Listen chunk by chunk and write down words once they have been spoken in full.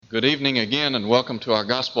Good evening again and welcome to our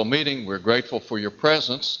gospel meeting. We're grateful for your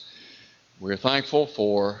presence. We're thankful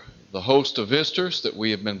for the host of visitors that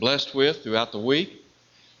we have been blessed with throughout the week.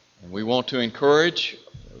 And we want to encourage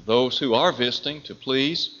those who are visiting to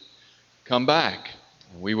please come back.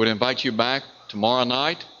 We would invite you back tomorrow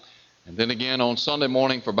night and then again on Sunday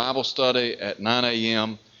morning for Bible study at 9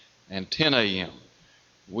 a.m. and 10 a.m.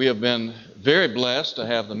 We have been very blessed to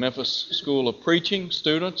have the Memphis School of Preaching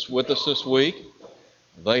students with us this week.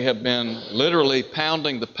 They have been literally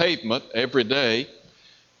pounding the pavement every day,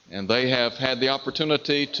 and they have had the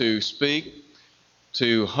opportunity to speak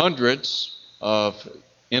to hundreds of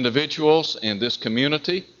individuals in this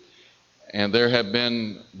community. And there have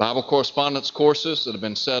been Bible correspondence courses that have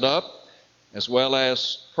been set up, as well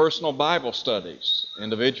as personal Bible studies.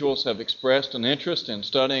 Individuals have expressed an interest in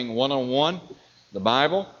studying one-on-one the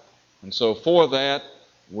Bible, and so for that,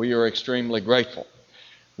 we are extremely grateful.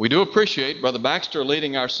 We do appreciate Brother Baxter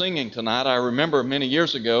leading our singing tonight. I remember many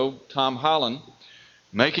years ago, Tom Holland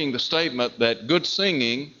making the statement that good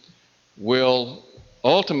singing will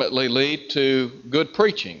ultimately lead to good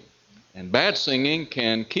preaching, and bad singing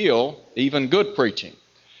can kill even good preaching.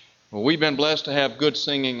 Well, we've been blessed to have good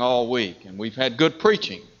singing all week, and we've had good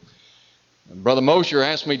preaching. And Brother Mosier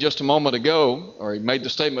asked me just a moment ago, or he made the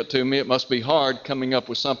statement to me, it must be hard coming up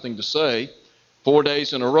with something to say 4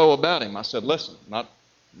 days in a row about him. I said, listen,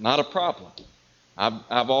 not a problem.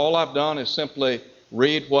 All I've done is simply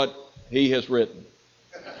read what he has written.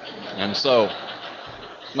 And so,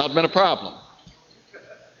 it's not been a problem.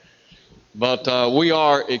 But we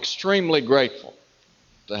are extremely grateful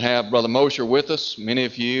to have Brother Mosier with us. Many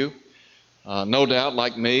of you, no doubt,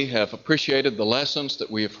 like me, have appreciated the lessons that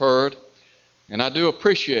we have heard. And I do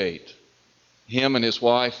appreciate him and his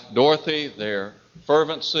wife, Dorothy, their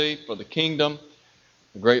fervency for the kingdom,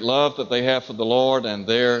 the great love that they have for the Lord, and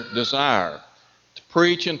their desire to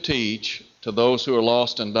preach and teach to those who are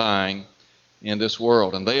lost and dying in this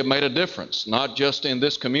world. And they have made a difference, not just in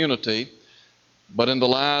this community, but in the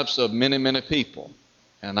lives of many, many people.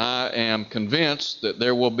 And I am convinced that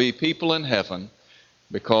there will be people in heaven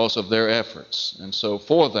because of their efforts. And so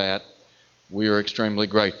for that, we are extremely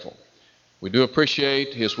grateful. We do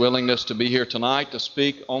appreciate his willingness to be here tonight to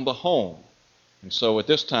speak on the home. And so at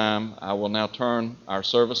this time, I will now turn our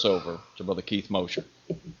service over to Brother Keith Mosier.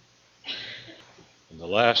 In the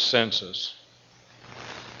last census,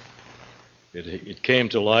 it came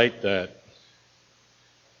to light that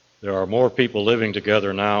there are more people living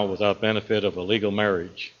together now without benefit of a legal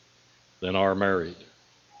marriage than are married.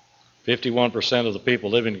 51% of the people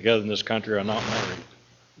living together in this country are not married.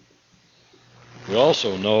 We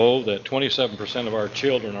also know that 27% of our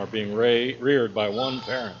children are being reared by one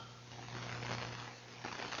parent.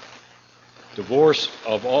 Divorce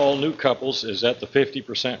of all new couples is at the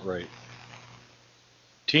 50% rate.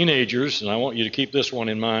 Teenagers, and I want you to keep this one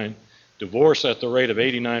in mind, divorce at the rate of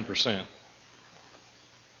 89%.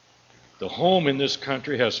 The home in this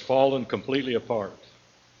country has fallen completely apart.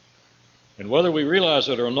 And whether we realize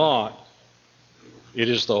it or not, it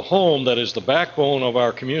is the home that is the backbone of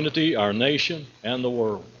our community, our nation, and the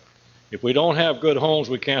world. If we don't have good homes,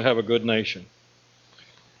 we can't have a good nation.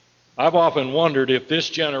 I've often wondered if this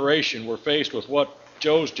generation were faced with what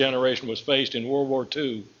Joe's generation was faced in World War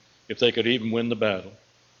II, if they could even win the battle.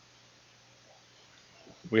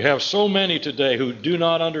 We have so many today who do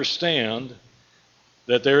not understand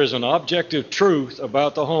that there is an objective truth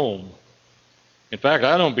about the home. In fact,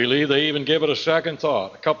 I don't believe they even give it a second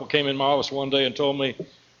thought. A couple came in my office one day and told me,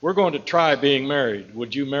 we're going to try being married.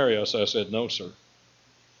 Would you marry us? I said, no, sir.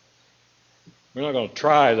 We're not going to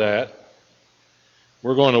try that.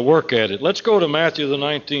 We're going to work at it. Let's go to Matthew the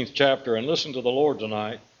 19th chapter and listen to the Lord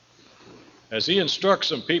tonight as he instructs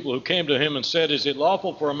some people who came to him and said, is it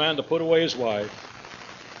lawful for a man to put away his wife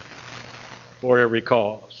for every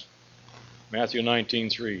cause? Matthew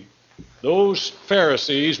 19:3. Those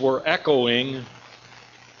Pharisees were echoing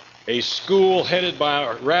a school headed by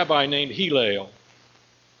a rabbi named Hillel.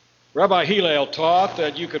 Rabbi Hillel taught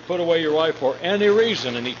that you could put away your wife for any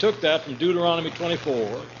reason, and he took that from Deuteronomy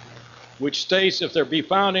 24, which states if there be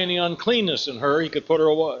found any uncleanness in her, he could put her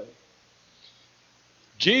away.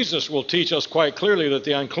 Jesus will teach us quite clearly that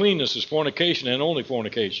the uncleanness is fornication and only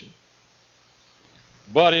fornication.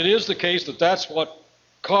 But it is the case that that's what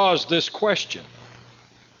caused this question.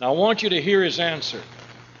 Now I want you to hear his answer.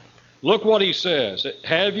 Look what he says.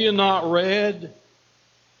 Have you not read?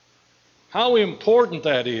 How important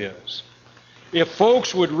that is. If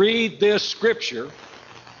folks would read this scripture,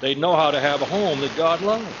 they'd know how to have a home that God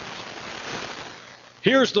loves.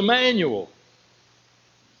 Here's the manual.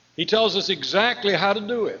 He tells us exactly how to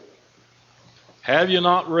do it. Have you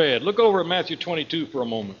not read? Look over at Matthew 22 for a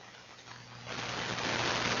moment.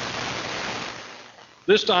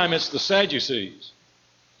 This time it's the Sadducees.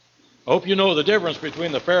 I hope you know the difference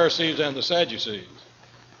between the Pharisees and the Sadducees.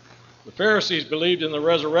 The Pharisees believed in the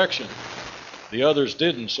resurrection. The others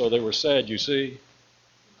didn't, so they were sad, you see.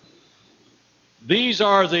 These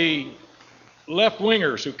are the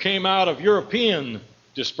left-wingers who came out of European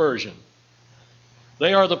dispersion.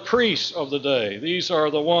 They are the priests of the day. These are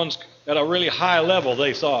the ones at a really high level,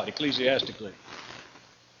 they thought, ecclesiastically.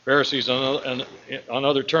 Pharisees, on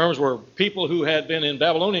other terms, were people who had been in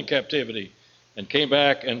Babylonian captivity and came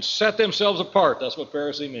back and set themselves apart. That's what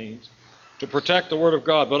Pharisee means, to protect the Word of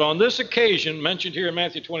God. But on this occasion, mentioned here in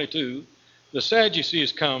Matthew 22, the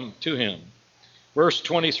Sadducees come to him. Verse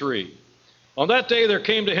 23. On that day there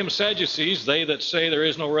came to him Sadducees, they that say there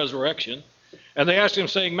is no resurrection, and they asked him,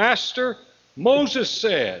 saying, Master, Moses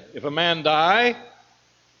said, if a man die,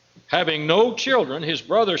 having no children, his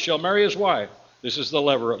brother shall marry his wife. This is the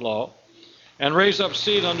Levirate law, and raise up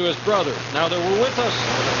seed unto his brother. Now there were with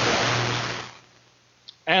us,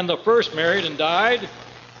 and the first married and died,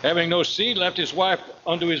 having no seed, left his wife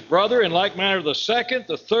unto his brother. In like manner the second,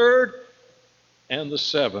 the third, and the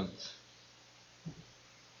seventh.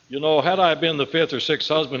 You know, had I been the fifth or sixth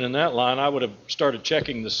husband in that line, I would have started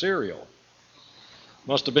checking the cereal.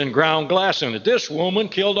 Must have been ground glass in it. This woman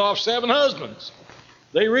killed off 7 husbands.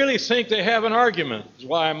 They really think they have an argument. That's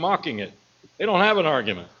why I'm mocking it. They don't have an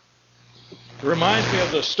argument. It reminds me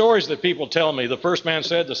of the stories that people tell me. The first man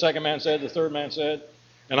said, the second man said, the third man said.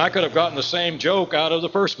 And I could have gotten the same joke out of the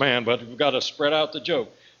first man, but we've got to spread out the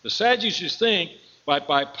joke. The Sadducees think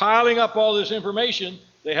by piling up all this information,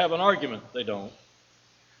 they have an argument. They don't.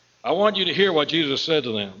 I want you to hear what Jesus said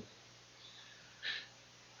to them.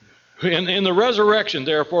 In the resurrection,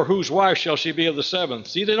 therefore, whose wife shall she be of the seventh?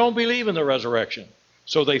 See, they don't believe in the resurrection.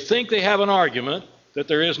 So they think they have an argument that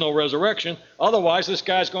there is no resurrection. Otherwise, this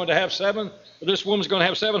woman's going to have 7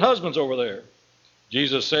 husbands over there.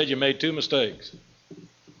 Jesus said, you made 2 mistakes.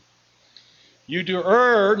 You do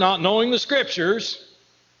err not knowing the Scriptures,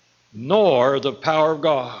 nor the power of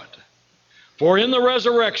God. For in the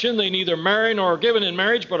resurrection they neither marry nor are given in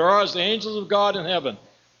marriage, but are as the angels of God in heaven.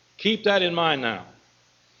 Keep that in mind now.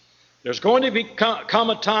 There's going to come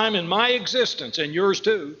a time in my existence, and yours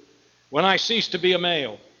too, when I cease to be a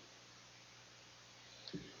male.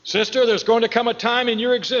 Sister, there's going to come a time in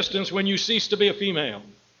your existence when you cease to be a female.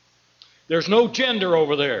 There's no gender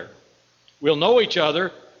over there. We'll know each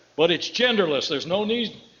other, but it's genderless. There's no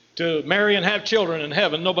need to marry and have children in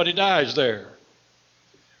heaven. Nobody dies there.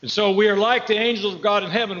 And so we are like the angels of God in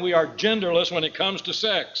heaven. We are genderless when it comes to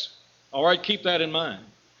sex. All right, keep that in mind.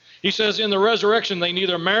 He says, in the resurrection they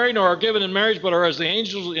neither marry nor are given in marriage, but are as the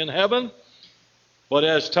angels in heaven. But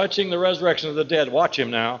as touching the resurrection of the dead, watch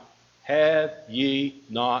him now, have ye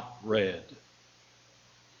not read?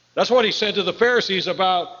 That's what he said to the Pharisees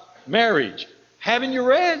about marriage. Haven't you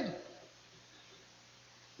read?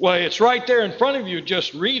 Well, it's right there in front of you.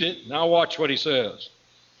 Just read it. Now watch what he says.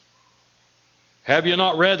 Have you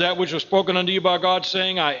not read that which was spoken unto you by God,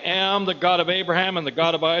 saying, I am the God of Abraham and the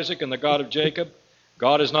God of Isaac and the God of Jacob?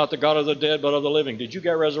 God is not the God of the dead, but of the living. Did you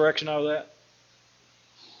get resurrection out of that?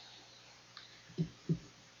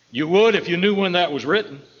 You would if you knew when that was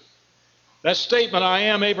written. That statement, I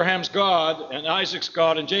am Abraham's God and Isaac's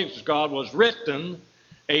God and Jacob's God, was written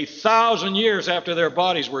 1,000 years after their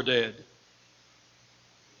bodies were dead.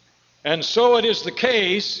 And so it is the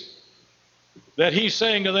case that he's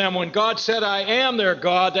saying to them, when God said, I am their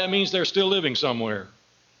God, that means they're still living somewhere.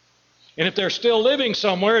 And if they're still living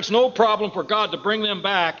somewhere, it's no problem for God to bring them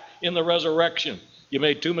back in the resurrection. You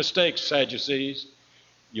made 2 mistakes, Sadducees.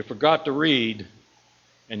 You forgot to read,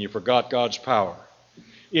 and you forgot God's power.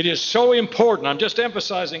 It is so important. I'm just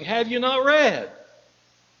emphasizing, have you not read?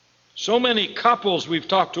 So many couples we've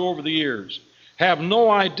talked to over the years have no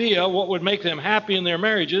idea what would make them happy in their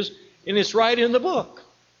marriages, and it's right in the book.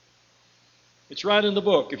 It's right in the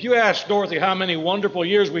book. If you ask Dorothy how many wonderful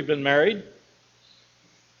years we've been married,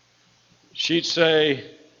 she'd say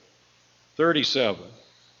 37.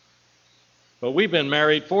 But we've been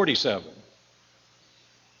married 47.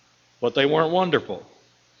 But they weren't wonderful,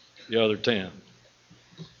 the other 10.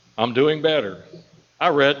 I'm doing better. I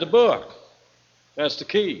read the book. That's the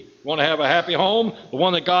key. You want to have a happy home, the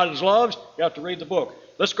one that God loves, you have to read the book.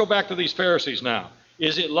 Let's go back to these Pharisees now.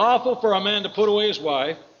 Is it lawful for a man to put away his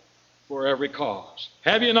wife for every cause?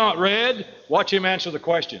 Have you not read? Watch him answer the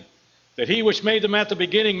question. That he which made them at the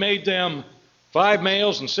beginning made them 5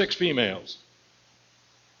 males and 6 females.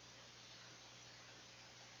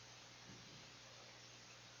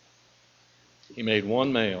 He made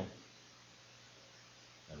 1 male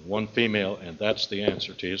and one female, and that's the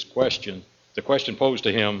answer to his question. The question posed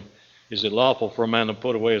to him, is it lawful for a man to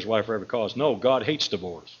put away his wife for every cause? No, God hates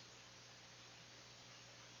divorce.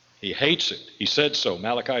 He hates it. He said so,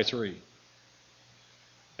 Malachi 3.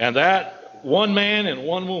 And that one man and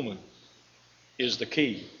one woman is the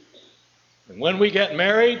key. And when we get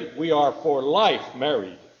married, we are for life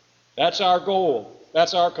married. That's our goal.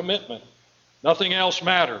 That's our commitment. Nothing else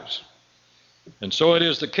matters. And so it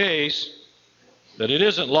is the case that it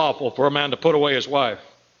isn't lawful for a man to put away his wife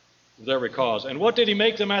with every cause. And what did he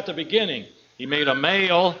make them at the beginning? He made a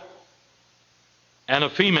male and a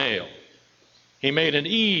female. He made an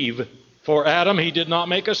Eve for Adam. He did not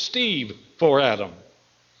make a Steve for Adam.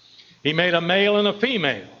 He made a male and a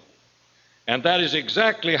female. And that is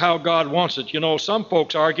exactly how God wants it. You know, some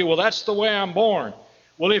folks argue, well, that's the way I'm born.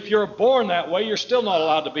 Well, if you're born that way, you're still not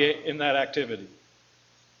allowed to be in that activity.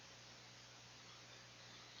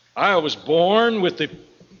 I was born with the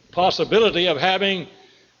possibility of having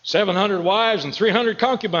 700 wives and 300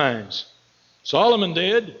 concubines. Solomon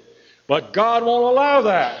did, but God won't allow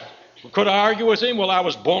that. Could I argue with him? Well, I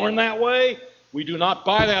was born that way. We do not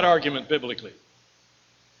buy that argument biblically.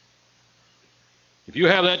 If you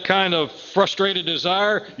have that kind of frustrated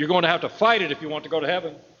desire, you're going to have to fight it if you want to go to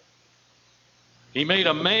heaven. He made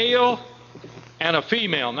a male and a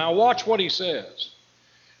female. Now watch what he says.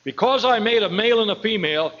 Because I made a male and a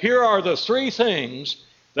female, here are the three things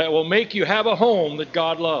that will make you have a home that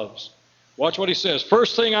God loves. Watch what he says.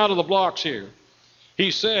 First thing out of the blocks here. He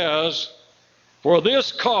says, for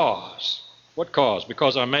this cause. What cause?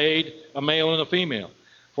 Because I made a male and a female.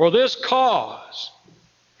 For this cause,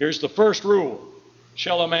 here's the first rule.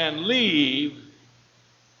 Shall a man leave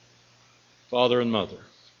father and mother?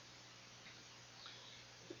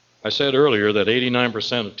 I said earlier that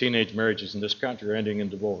 89% of teenage marriages in this country are ending in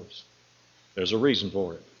divorce. There's a reason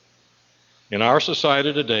for it. In our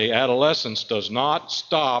society today, adolescence does not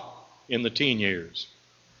stop in the teen years.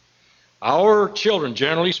 Our children,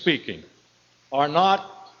 generally speaking, are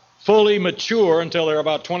not fully mature until they're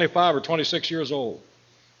about 25 or 26 years old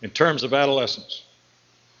in terms of adolescence.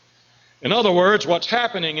 In other words, what's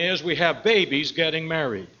happening is we have babies getting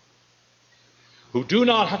married who do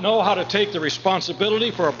not know how to take the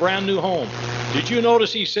responsibility for a brand new home. Did you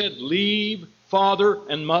notice he said, leave father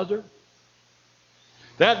and mother?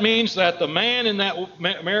 That means that the man in that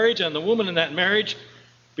marriage and the woman in that marriage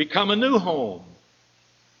become a new home.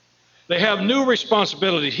 They have new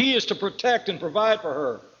responsibilities. He is to protect and provide for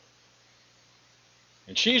her.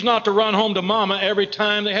 And she's not to run home to mama every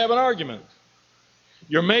time they have an argument.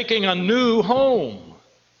 You're making a new home.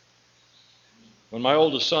 When my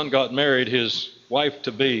oldest son got married, his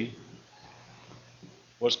wife-to-be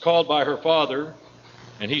was called by her father,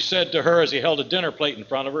 and he said to her as he held a dinner plate in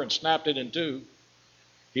front of her and snapped it in two,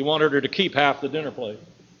 he wanted her to keep half the dinner plate.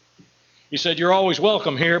 He said, you're always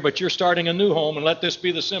welcome here, but you're starting a new home, and let this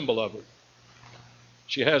be the symbol of it.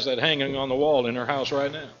 She has that hanging on the wall in her house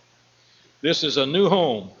right now. This is a new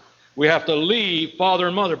home. We have to leave father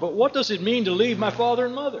and mother. But what does it mean to leave my father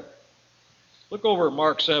and mother? Look over at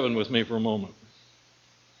Mark 7 with me for a moment.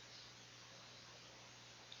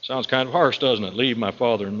 Sounds kind of harsh, doesn't it? Leave my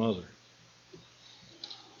father and mother.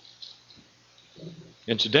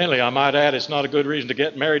 Incidentally, I might add, it's not a good reason to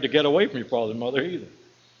get married to get away from your father and mother either.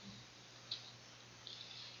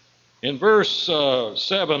 In verse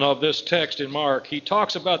 7 of this text in Mark, he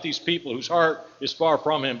talks about these people whose heart is far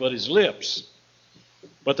from him, but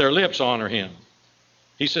their lips honor him.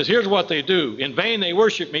 He says, here's what they do. In vain they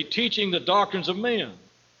worship me, teaching the doctrines of men.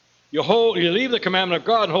 You leave the commandment of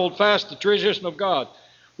God and hold fast the tradition of God.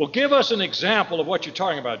 Well, give us an example of what you're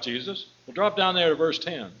talking about, Jesus. We'll drop down there to verse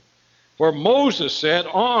 10. For Moses said,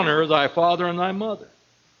 honor thy father and thy mother.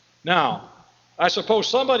 Now, I suppose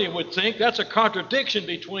somebody would think that's a contradiction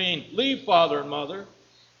between leave father and mother,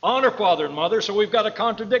 honor father and mother, so we've got a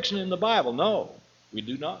contradiction in the Bible. No, we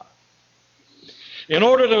do not. In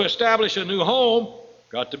order to establish a new home,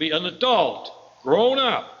 got to be an adult, grown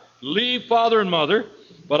up, leave father and mother,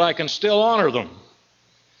 but I can still honor them.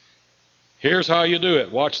 Here's how you do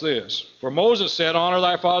it. Watch this. For Moses said, honor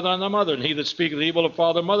thy father and thy mother, and he that speaketh evil of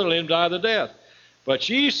father and mother, let him die the death. But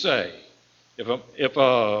ye say, if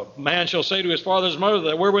a man shall say to his father and his mother,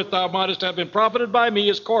 that wherewith thou mightest have been profited by me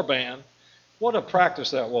is Korban. What a practice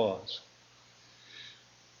that was.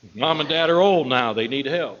 Mom and dad are old now. They need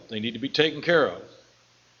help. They need to be taken care of.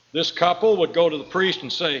 This couple would go to the priest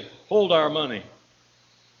and say, hold our money.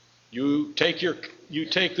 You take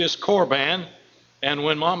this Korban, and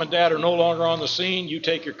when mom and dad are no longer on the scene, you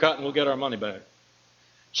take your cut and we'll get our money back.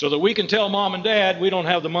 So that we can tell mom and dad we don't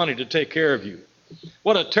have the money to take care of you.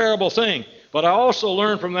 What a terrible thing. But I also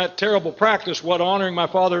learned from that terrible practice what honoring my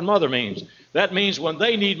father and mother means. That means when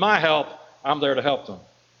they need my help, I'm there to help them.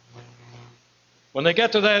 When they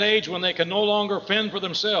get to that age when they can no longer fend for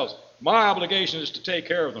themselves, my obligation is to take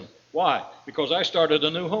care of them. Why? Because I started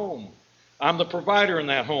a new home. I'm the provider in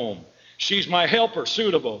that home. She's my helper,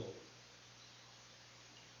 suitable.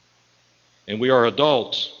 And we are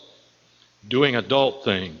adults doing adult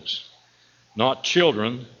things, not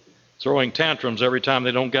children throwing tantrums every time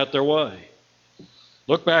they don't get their way.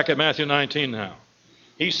 Look back at Matthew 19 now.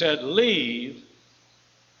 He said, leave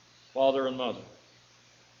father and mother.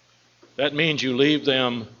 That means you leave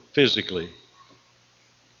them physically.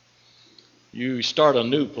 You start a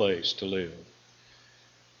new place to live.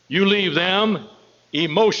 You leave them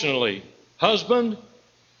emotionally. Husband,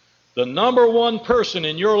 the number one person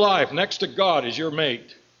in your life next to God is your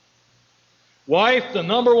mate. Wife, the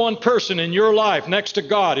number one person in your life next to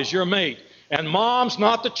God is your mate. And moms,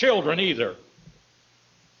 not the children either.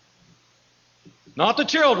 Not the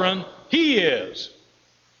children, he is.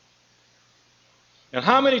 And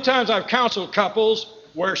how many times I've counseled couples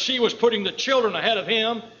where she was putting the children ahead of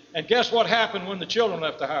him, and guess what happened when the children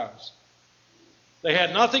left the house? They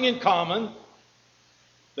had nothing in common.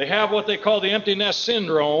 They have what they call the empty nest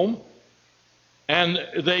syndrome, and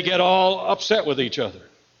they get all upset with each other.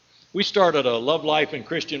 We started a Love Life and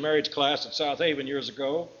Christian Marriage class at South Haven years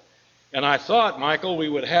ago, and I thought, Michael, we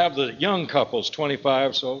would have the young couples,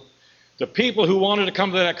 25 so. The people who wanted to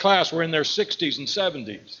come to that class were in their 60s and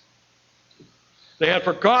 70s. They had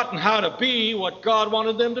forgotten how to be what God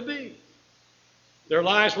wanted them to be. Their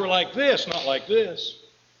lives were like this, not like this.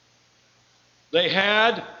 They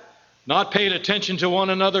had not paid attention to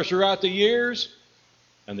one another throughout the years,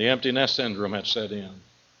 and the empty nest syndrome had set in.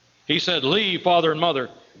 He said, leave father and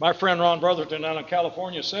mother. My friend Ron Brotherton down in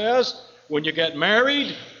California says, when you get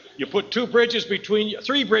married, you put three bridges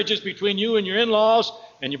between you and your in-laws,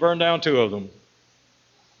 and you burn down 2 of them.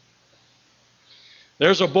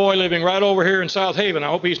 There's a boy living right over here in South Haven. I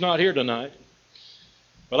hope he's not here tonight.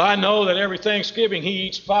 But I know that every Thanksgiving he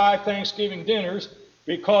eats 5 Thanksgiving dinners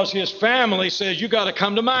because his family says, you got to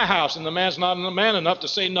come to my house. And the man's not man enough to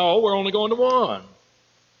say, no, we're only going to one.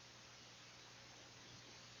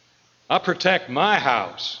 I protect my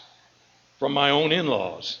house from my own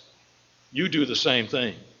in-laws. You do the same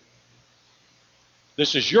thing.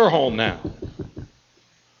 This is your home now.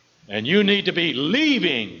 And you need to be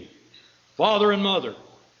leaving father and mother.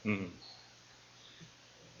 When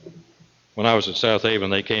I was at South Haven,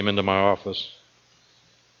 they came into my office.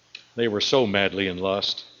 They were so madly in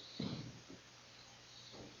lust.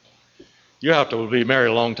 You have to be married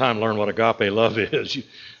a long time to learn what agape love is.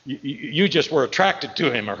 You just were attracted to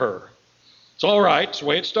him or her. It's all right. It's the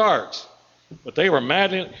way it starts. But they were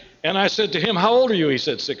madly. And I said to him, how old are you? He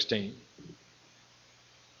said, 16.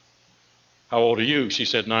 How old are you? She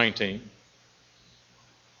said, 19.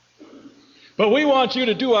 But we want you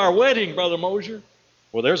to do our wedding, Brother Mosier.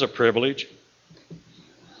 Well, there's a privilege.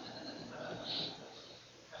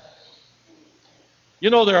 You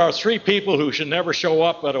know, there are 3 people who should never show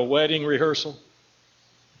up at a wedding rehearsal.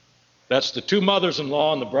 That's the 2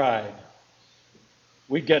 mothers-in-law and the bride.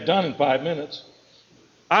 We'd get done in 5 minutes.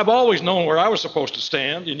 I've always known where I was supposed to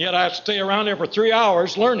stand, and yet I have to stay around there for 3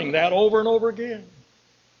 hours learning that over and over again.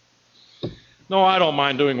 No, I don't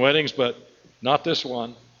mind doing weddings, but not this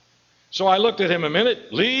one. So I looked at him a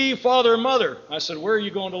minute. Leave father and mother. I said, where are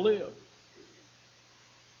you going to live?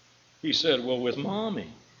 He said, well, with Mommy.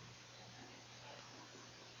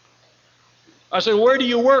 I said, where do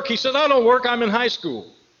you work? He said, I don't work. I'm in high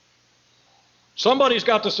school. Somebody's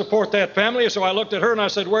got to support that family. So I looked at her and I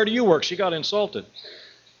said, where do you work? She got insulted.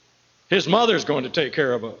 His mother's going to take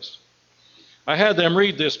care of us. I had them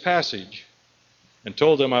read this passage and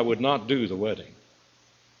told them I would not do the wedding.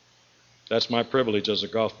 That's my privilege as a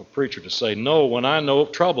gospel preacher to say no when I know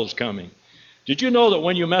trouble's coming. Did you know that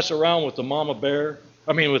when you mess around with the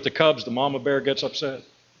with the cubs, the mama bear gets upset?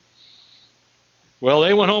 Well,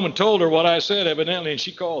 they went home and told her what I said, evidently, and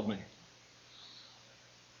she called me.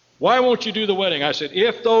 Why won't you do the wedding? I said,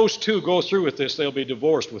 if those 2 go through with this, they'll be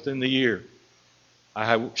divorced within the year.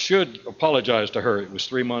 I should apologize to her. It was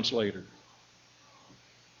 3 months later.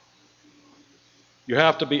 You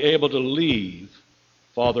have to be able to leave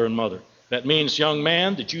father and mother. That means, young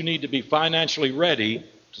man, that you need to be financially ready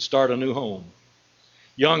to start a new home.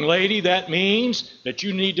 Young lady, that means that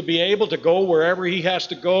you need to be able to go wherever he has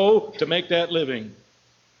to go to make that living.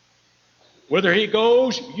 Whither he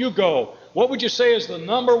goes, you go. What would you say is the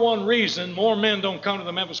number one reason more men don't come to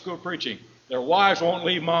the Memphis School of Preaching? Their wives won't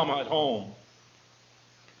leave mama at home.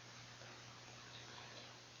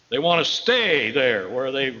 They want to stay there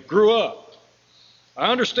where they grew up.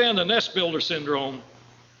 I understand the nest builder syndrome,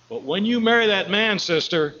 but when you marry that man,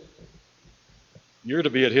 sister, you're to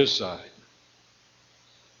be at his side.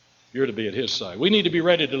 You're to be at his side. We need to be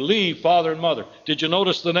ready to leave father and mother. Did you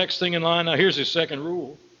notice the next thing in line? Now here's his second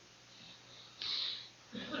rule.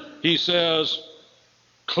 He says,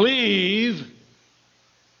 cleave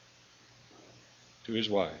to his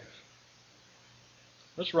wife.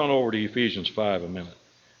 Let's run over to Ephesians 5 a minute.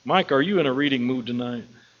 Mike, are you in a reading mood tonight?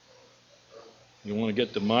 You want to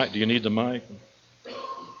get the mic? Do you need the mic?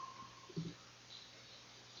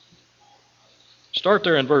 Start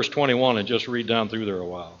there in verse 21 and just read down through there a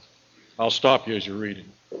while. I'll stop you as you're reading.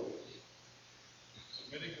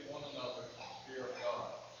 Submitting to one another in the fear of God.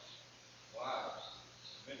 Wives,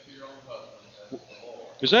 submit to your own husbands as the Lord.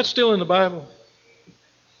 Is that still in the Bible?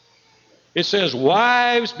 It says,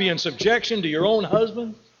 wives, be in subjection to your own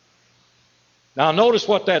husband. Now notice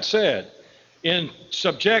what that said. In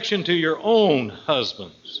subjection to your own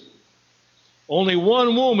husbands. Only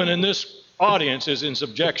one woman in this audience is in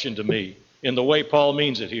subjection to me in the way Paul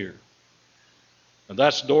means it here. And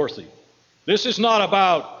that's Dorothy. This is not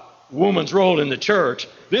about woman's role in the church.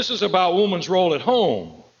 This is about woman's role at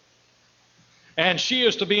home. And she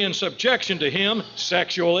is to be in subjection to him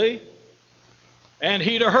sexually, and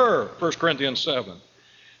he to her, 1 Corinthians 7.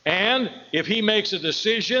 And if he makes a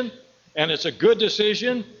decision, and it's a good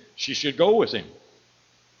decision, she should go with him.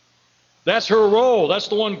 That's her role. That's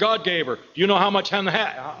the one God gave her. Do you know how much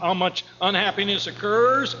unhappiness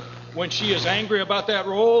occurs when she is angry about that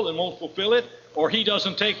role and won't fulfill it? Or he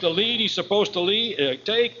doesn't take the lead he's supposed to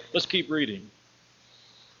take? Let's keep reading.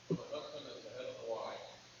 The husband is the head of the wife,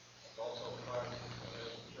 and also Christ is the head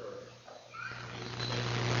of the church. The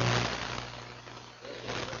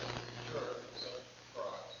church is subject to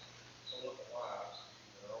Christ. So let the wives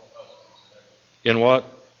keep their own husbands in everything. In what?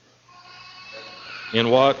 In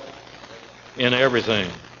what? In everything.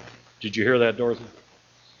 Did you hear that, Dorothy?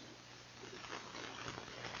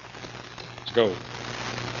 Let's go.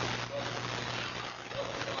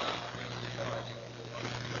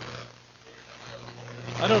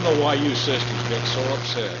 I don't know why you sisters get so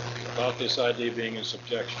upset about this idea of being in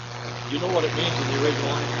subjection. You know what it means in the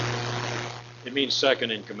original language? It means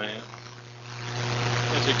second in command.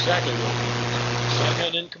 That's exactly what it means.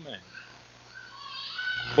 Second in command.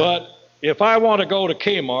 But if I want to go to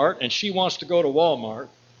Kmart and she wants to go to Walmart,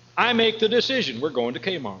 I make the decision. We're going to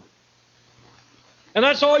Kmart. And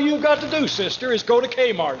that's all you've got to do, sister, is go to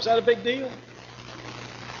Kmart. Is that a big deal?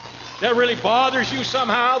 That really bothers you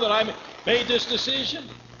somehow that I made this decision?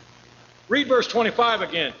 Read verse 25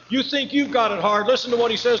 again. You think you've got it hard. Listen to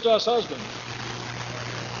what he says to us husbands.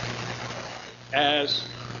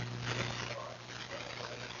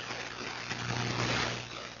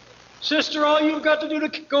 Sister, all you've got to do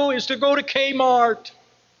is to go to Kmart.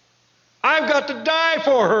 I've got to die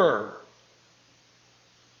for her.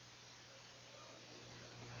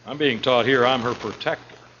 I'm being taught here I'm her protector.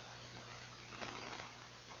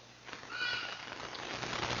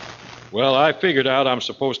 Well, I figured out I'm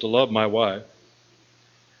supposed to love my wife.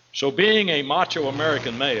 So being a macho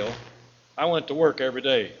American male, I went to work every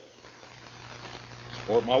day.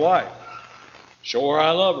 Support my wife. Show her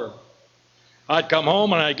I love her. I'd come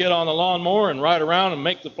home and I'd get on the lawnmower and ride around and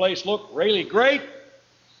make the place look really great.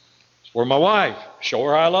 For my wife, show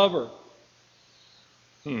her I love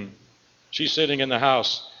her. She's sitting in the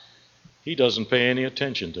house. He doesn't pay any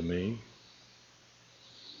attention to me.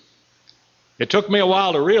 It took me a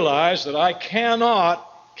while to realize that I cannot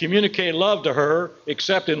communicate love to her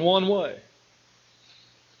except in one way.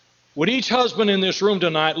 Would each husband in this room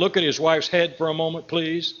tonight look at his wife's head for a moment,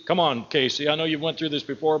 please? Come on, Casey. I know you went through this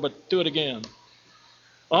before, but do it again.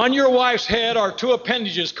 On your wife's head are two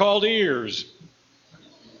appendages called ears.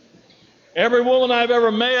 Every woman I've ever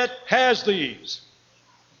met has these.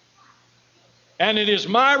 And it is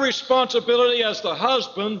my responsibility as the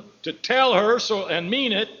husband to tell her and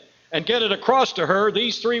mean it and get it across to her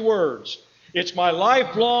these three words. It's my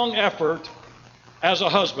lifelong effort as a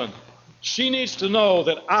husband. She needs to know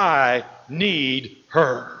that I need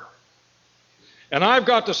her. And I've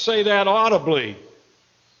got to say that audibly.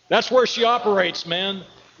 That's where she operates, men,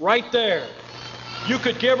 right there. You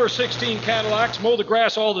could give her 16 Cadillacs, mow the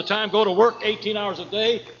grass all the time, go to work 18 hours a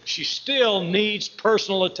day. She still needs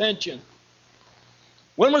personal attention.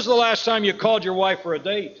 When was the last time you called your wife for a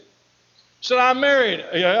date? Said, I'm married.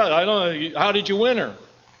 Yeah, I don't know. How did you win her?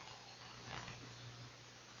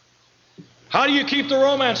 How do you keep the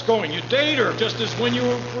romance going? You date her just as when you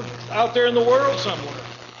were out there in the world somewhere.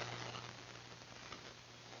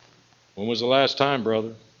 When was the last time,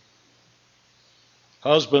 brother?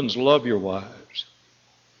 Husbands, love your wives.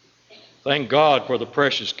 Thank God for the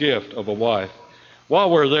precious gift of a wife. While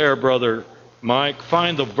we're there, Brother Mike,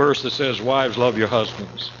 find the verse that says, wives, love your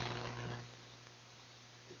husbands.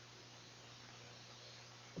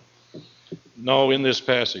 No, in this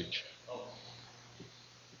passage. I'm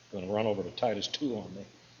going to run over to Titus 2 on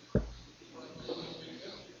me.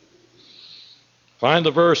 Find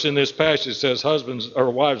the verse in this passage that says, husbands or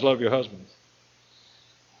wives, love your husbands.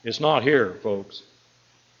 It's not here, folks.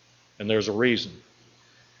 And there's a reason.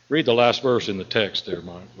 Read the last verse in the text there,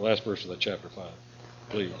 Mike. The last verse of that chapter 5,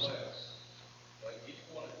 please.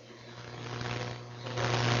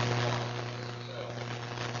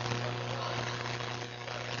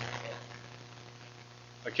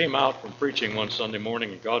 I came out from preaching one Sunday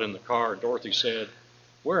morning and got in the car, and Dorothy said,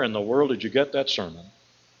 where in the world did you get that sermon?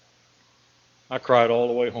 I cried all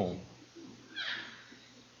the way home.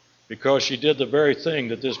 Because she did the very thing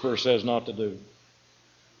that this verse says not to do.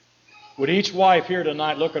 Would each wife here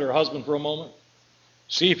tonight look at her husband for a moment?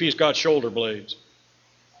 See if he's got shoulder blades.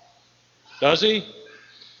 Does he?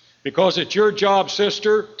 Because it's your job,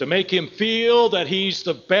 sister, to make him feel that he's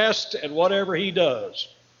the best at whatever he does.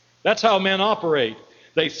 That's how men operate.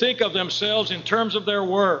 They think of themselves in terms of their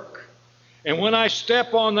work. And when I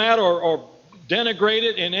step on that or denigrate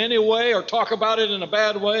it in any way or talk about it in a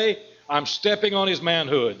bad way, I'm stepping on his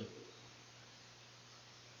manhood.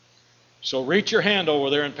 So reach your hand over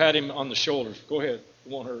there and pat him on the shoulders. Go ahead.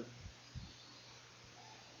 It won't hurt.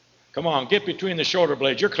 Come on, get between the shoulder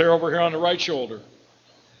blades. You're clear over here on the right shoulder.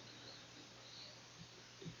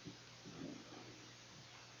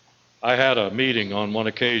 I had a meeting on one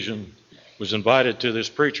occasion. Was invited to this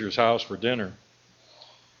preacher's house for dinner.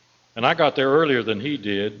 And I got there earlier than he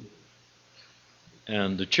did.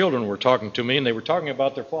 And the children were talking to me, and they were talking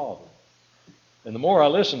about their father. And the more I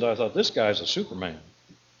listened, I thought, this guy's a Superman.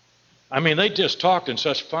 I mean, they just talked in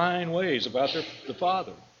such fine ways about the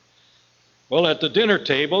father. Well, at the dinner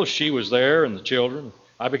table, she was there and the children.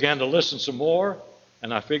 I began to listen some more,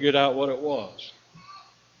 and I figured out what it was.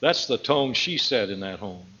 That's the tone she set in that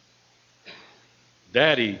home.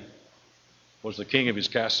 Daddy was the king of his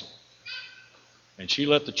castle. And she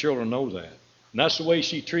let the children know that. And that's the way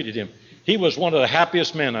she treated him. He was one of the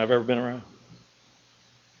happiest men I've ever been around.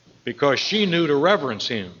 Because she knew to reverence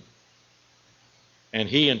him. And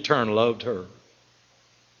he in turn loved her.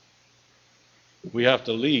 We have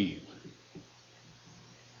to leave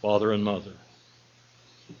father and mother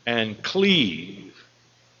and cleave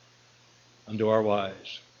unto our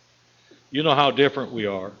wives. You know how different we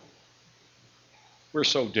are. We're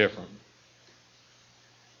so different.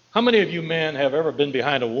 How many of you men have ever been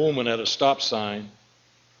behind a woman at a stop sign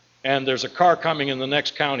and there's a car coming in the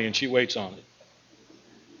next county and she waits on it?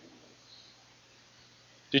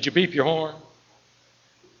 Did you beep your horn?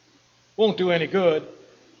 Won't do any good.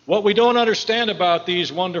 What we don't understand about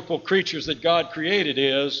these wonderful creatures that God created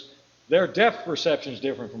is their depth perception is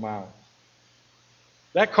different from ours.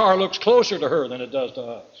 That car looks closer to her than it does to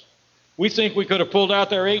us. We think we could have pulled out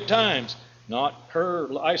there 8 times. Not her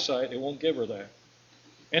eyesight. It won't give her that.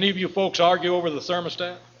 Any of you folks argue over the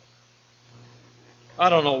thermostat? I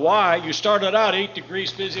don't know why. You started out 8 degrees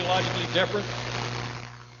physiologically different.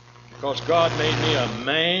 Because God made me a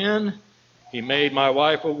man, He made my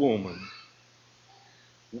wife a woman.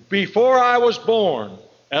 Before I was born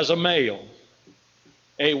as a male,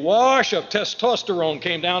 a wash of testosterone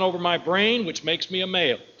came down over my brain, which makes me a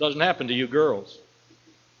male. Doesn't happen to you girls.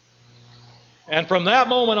 And from that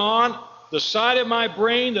moment on, the side of my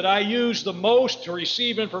brain that I use the most to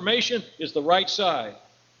receive information is the right side.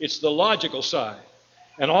 It's the logical side.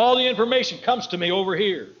 And all the information comes to me over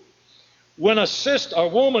here. When a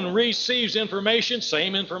woman receives information,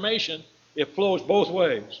 same information, it flows both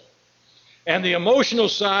ways. And the emotional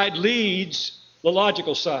side leads the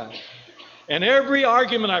logical side. And every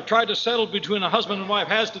argument I've tried to settle between a husband and wife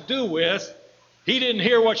has to do with he didn't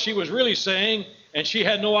hear what she was really saying, and she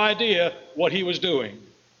had no idea what he was doing.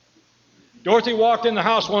 Dorothy walked in the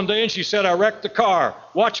house one day and she said, I wrecked the car.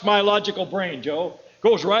 Watch my logical brain, Joe.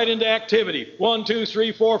 Goes right into activity. 1, 2,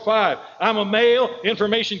 3, 4, 5. I'm a male.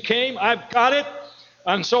 Information came. I've got it.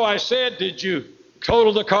 And so I said, did you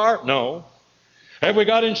total the car? No. Have we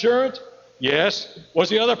got insurance? Yes. Was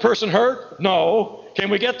the other person hurt? No. Can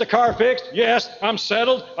we get the car fixed? Yes. I'm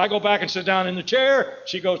settled. I go back and sit down in the chair.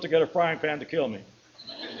 She goes to get a frying pan to kill me.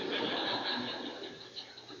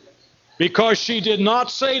 Because she did not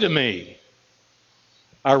say to me,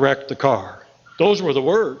 I wrecked the car. Those were the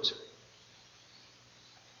words.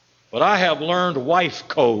 But I have learned wife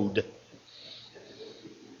code.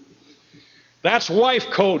 That's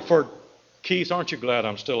wife code for, Keith, aren't you glad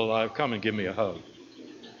I'm still alive? Come and give me a hug.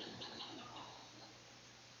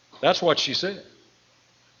 That's what she said.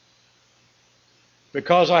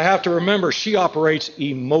 Because I have to remember she operates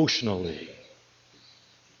emotionally.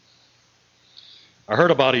 I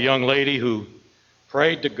heard about a young lady who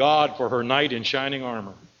prayed to God for her knight in shining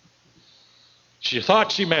armor. She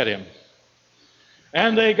thought she met him.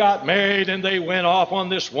 And they got married and they went off on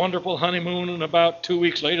this wonderful honeymoon, and about 2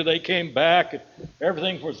 weeks later they came back.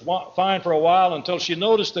 Everything was fine for a while until she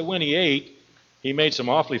noticed that when he ate, he made some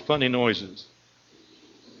awfully funny noises.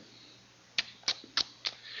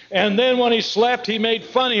 And then when he slept, he made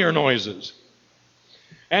funnier noises.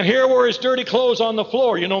 And here were his dirty clothes on the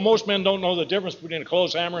floor. You know, most men don't know the difference between a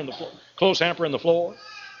clothes hammer and the floor.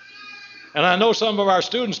 And I know some of our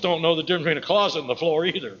students don't know the difference between a closet and the floor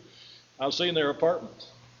either. I've seen their apartments.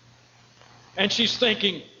 And she's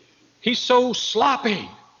thinking, he's so sloppy.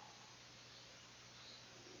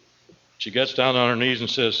 She gets down on her knees and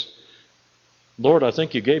says, Lord, I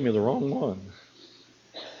think you gave me the wrong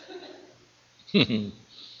one.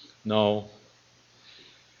 No.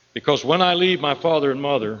 Because when I leave my father and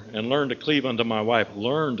mother and learn to cleave unto my wife,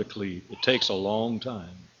 it takes a long time.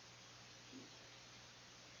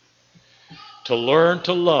 To learn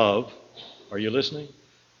to love, are you listening?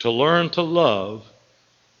 To learn to love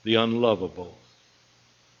the unlovable.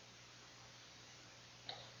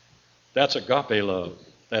 That's agape love.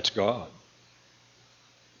 That's God.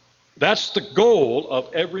 That's the goal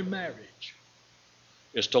of every marriage,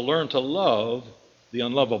 is to learn to love the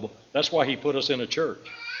unlovable. That's why he put us in a church.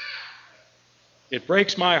 It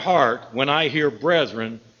breaks my heart when I hear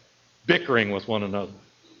brethren bickering with one another.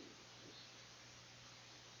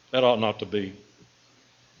 That ought not to be.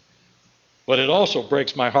 But it also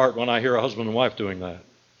breaks my heart when I hear a husband and wife doing that.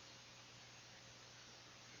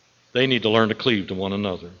 They need to learn to cleave to one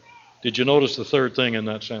another. Did you notice the third thing in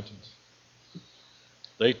that sentence?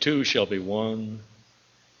 They two shall be one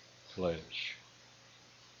flesh.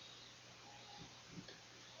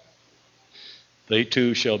 They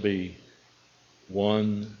two shall be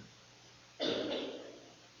one.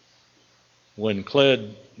 When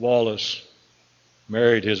Cled Wallace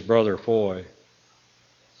married his brother Foy,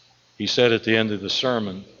 he said at the end of the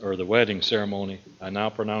sermon, or the wedding ceremony, I now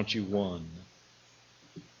pronounce you one.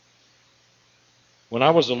 When I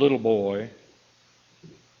was a little boy,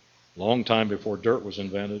 long time before dirt was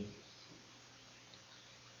invented,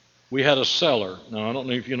 we had a cellar. Now, I don't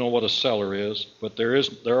know if you know what a cellar is, but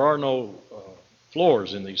there are no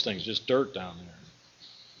floors in these things, just dirt down there.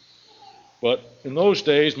 But in those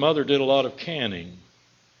days, Mother did a lot of canning.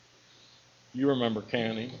 You remember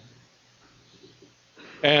canning.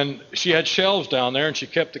 And she had shelves down there, and she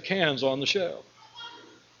kept the cans on the shelf.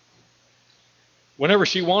 Whenever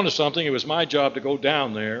she wanted something, it was my job to go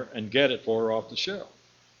down there and get it for her off the shelf.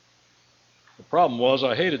 The problem was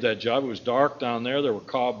I hated that job. It was dark down there. There were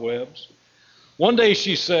cobwebs. One day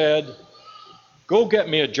she said, go get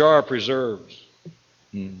me a jar of preserves.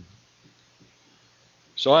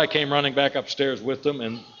 So I came running back upstairs with them,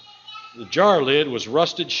 and the jar lid was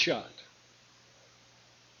rusted shut.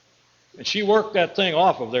 And she worked that thing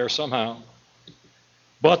off of there somehow.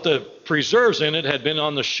 But the preserves in it had been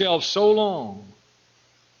on the shelf so long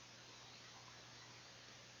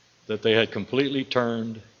that they had completely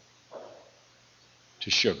turned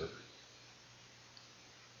to sugar.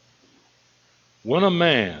 When a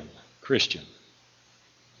man, Christian,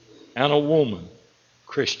 and a woman,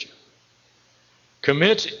 Christian,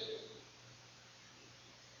 commits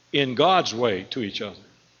in God's way to each other,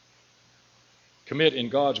 commit in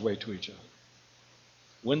God's way to each other,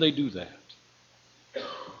 when they do that,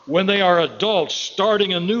 when they are adults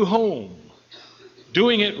starting a new home,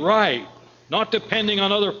 doing it right, not depending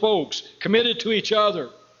on other folks, committed to each other,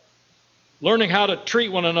 learning how to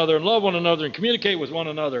treat one another and love one another and communicate with one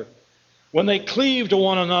another, when they cleave to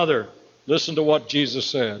one another, listen to what Jesus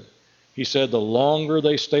said. He said the longer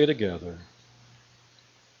they stay together,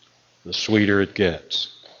 the sweeter it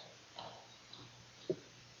gets.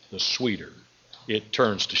 The sweeter. It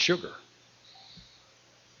turns to sugar.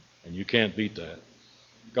 And you can't beat that.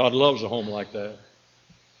 God loves a home like that.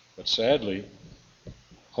 But sadly,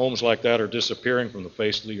 homes like that are disappearing from the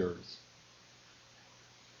face of the earth.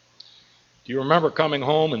 Do you remember coming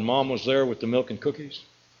home and Mom was there with the milk and cookies?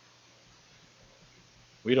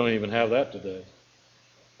 We don't even have that today.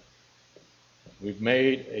 We've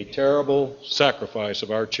made a terrible sacrifice of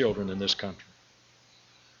our children in this country.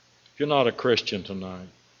 If you're not a Christian tonight,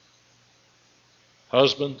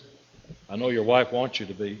 husband, I know your wife wants you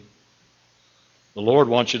to be. The Lord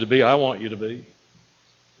wants you to be. I want you to be.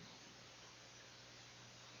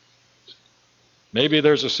 Maybe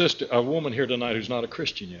there's a woman here tonight who's not a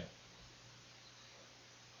Christian yet.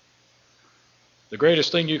 The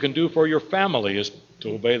greatest thing you can do for your family is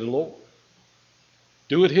to obey the Lord.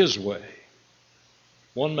 Do it His way.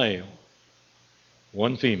 one male,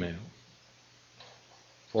 one female,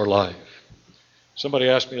 for life. Somebody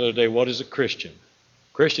asked me the other day, what is a Christian?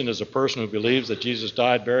 Christian is a person who believes that Jesus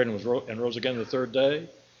died, buried, and rose again the third day.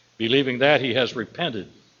 Believing that, he has repented.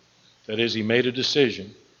 That is, he made a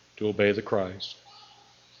decision to obey the Christ.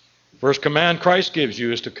 The first command Christ gives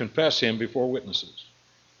you is to confess him before witnesses.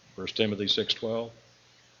 1 Timothy 6:12.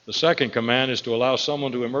 The second command is to allow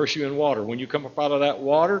someone to immerse you in water. When you come up out of that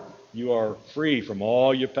water, you are free from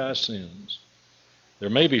all your past sins. There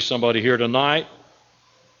may be somebody here tonight,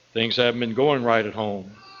 things haven't been going right at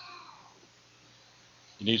home.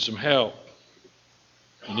 You need some help.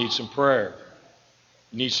 You need some prayer.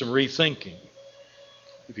 You need some rethinking.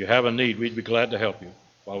 If you have a need, we'd be glad to help you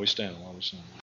while we stand.